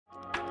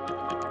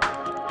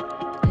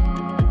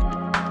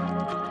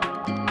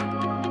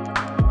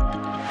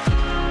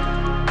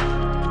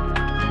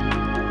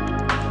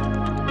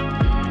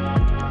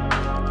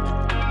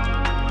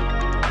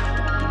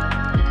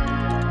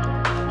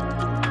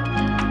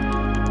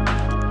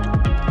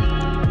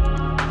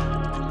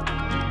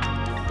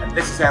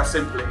This is how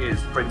simple it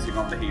is printing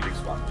on the Helix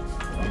ONE.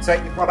 You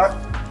take your product,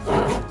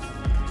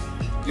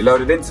 you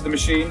load it into the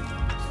machine,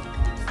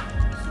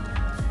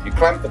 you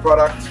clamp the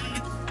product,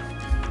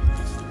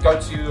 go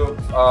to your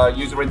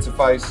user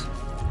interface,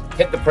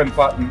 hit the print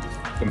button,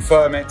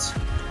 confirm it,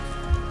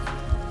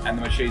 and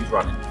the machine's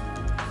running.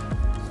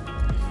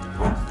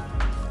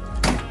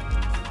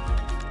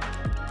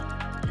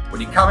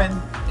 When you come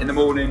in the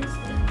morning,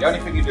 the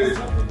only thing you do is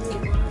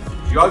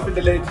you open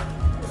the lid,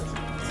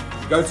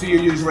 you go to your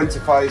user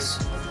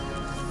interface,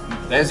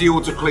 there's the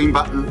auto clean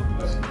button,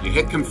 you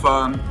hit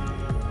confirm,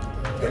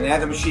 and now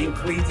the machine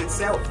cleans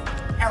itself.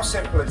 How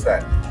simple is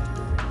that?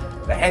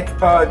 The head's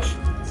purged,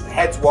 the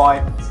head's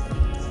wiped,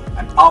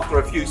 and after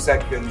a few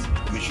seconds,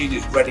 the machine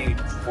is ready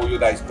for your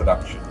day's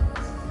production.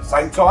 At the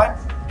same time,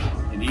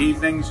 in the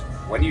evenings,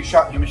 when you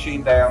shut your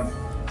machine down,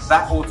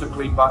 that auto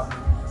clean button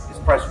is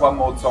pressed one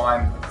more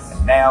time,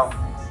 and now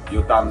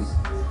you're done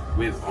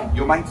with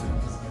your maintenance.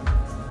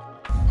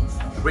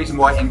 The reason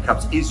why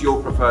Inkcups is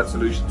your preferred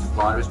solution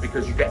supplier is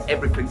because you get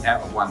everything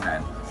out of one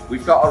hand.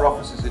 We've got our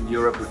offices in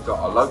Europe, we've got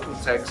our local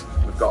techs,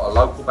 we've got a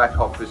local back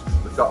office,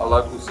 we've got a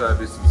local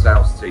service and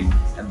sales team,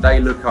 and they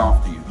look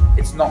after you.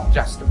 It's not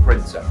just a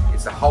printer,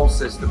 it's a whole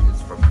system.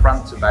 It's from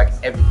front to back,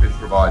 everything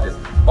provided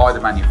by the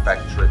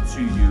manufacturer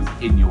to you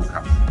in your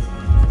country.